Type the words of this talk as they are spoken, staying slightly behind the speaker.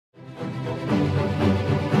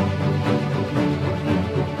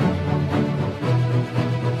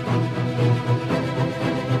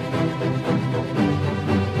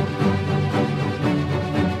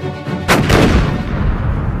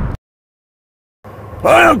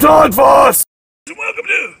Hi, I'm Todd Foss. Welcome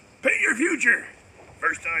to Paint Your Future.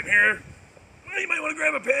 First time here? Well, you might want to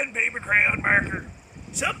grab a pen, paper, crayon, marker,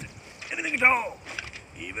 something, anything at all.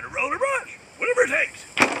 Even a roller brush, whatever it takes.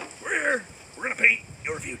 We're here, we're going to paint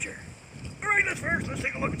your future. Alright, let's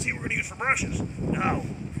take a look and see what we're going to use for brushes. Now,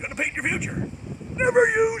 if you're going to paint your future, never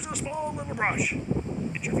use a small little brush.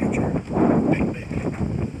 It's your future. Paint big.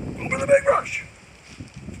 Go with a big brush.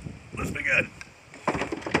 Let's begin.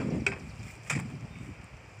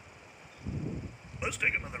 Let's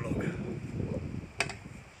take another look.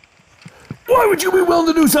 Why would you be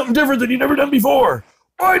willing to do something different than you've never done before?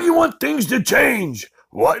 Why do you want things to change?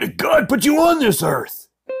 Why did God put you on this earth?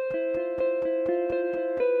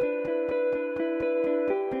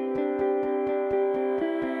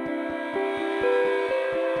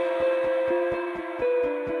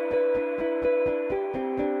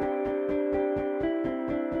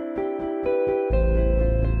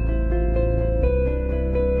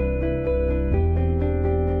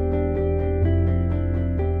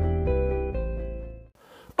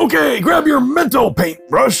 Okay, grab your mental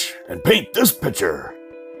paintbrush and paint this picture.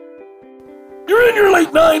 You're in your late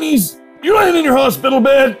 90s, you're laying in your hospital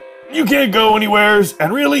bed, you can't go anywheres,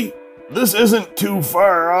 and really, this isn't too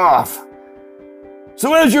far off.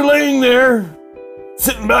 So as you're laying there,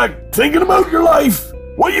 sitting back, thinking about your life,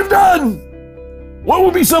 what you've done, what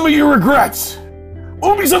will be some of your regrets?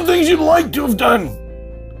 What will be some things you'd like to have done?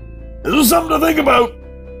 This is something to think about.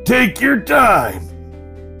 Take your time.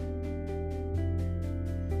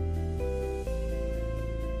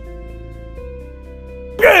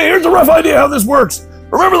 Okay, here's a rough idea how this works.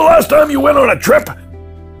 Remember the last time you went on a trip?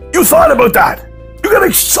 You thought about that. You got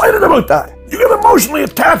excited about that. You got emotionally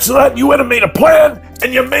attached to that, and you went and made a plan,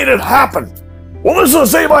 and you made it happen. Well, this is the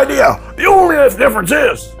same idea. The only difference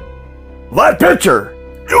is, that picture,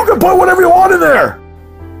 you can put whatever you want in there.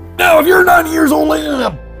 Now, if you're 90 years old laying in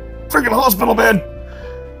a freaking hospital bed,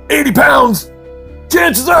 80 pounds,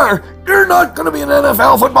 chances are, you're not going to be an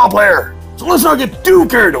NFL football player. So let's not get too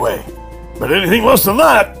carried away. But anything less than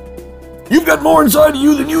that, you've got more inside of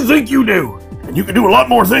you than you think you do. And you can do a lot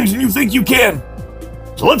more things than you think you can.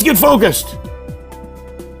 So let's get focused.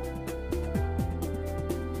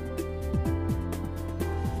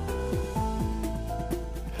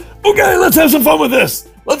 Okay, let's have some fun with this.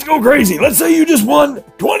 Let's go crazy. Let's say you just won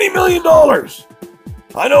 $20 million.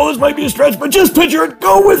 I know this might be a stretch, but just picture it.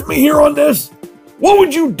 Go with me here on this. What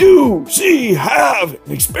would you do, see, have,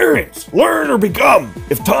 experience, learn, or become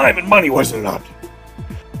if time and money wasn't enough?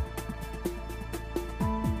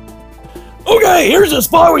 Okay, here's a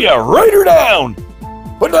spot where you write her down.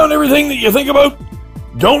 Put down everything that you think about.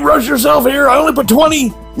 Don't rush yourself here. I only put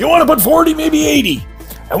 20. You want to put 40, maybe 80.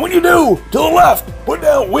 And when you do, to the left, put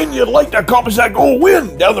down when you'd like to accomplish that goal.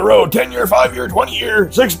 When down the road, 10-year, 5-year,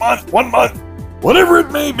 20-year, 6 month, 1 month, whatever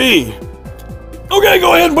it may be. Okay,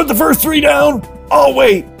 go ahead and put the first 3 down. I'll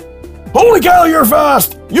wait. Holy cow, you're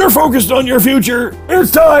fast. You're focused on your future.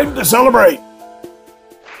 It's time to celebrate.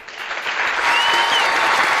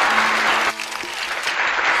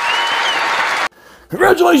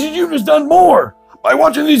 Congratulations, you've just done more by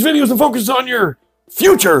watching these videos and focus on your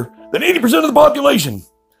future than 80% of the population.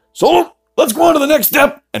 So let's go on to the next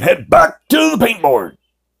step and head back to the paintboard.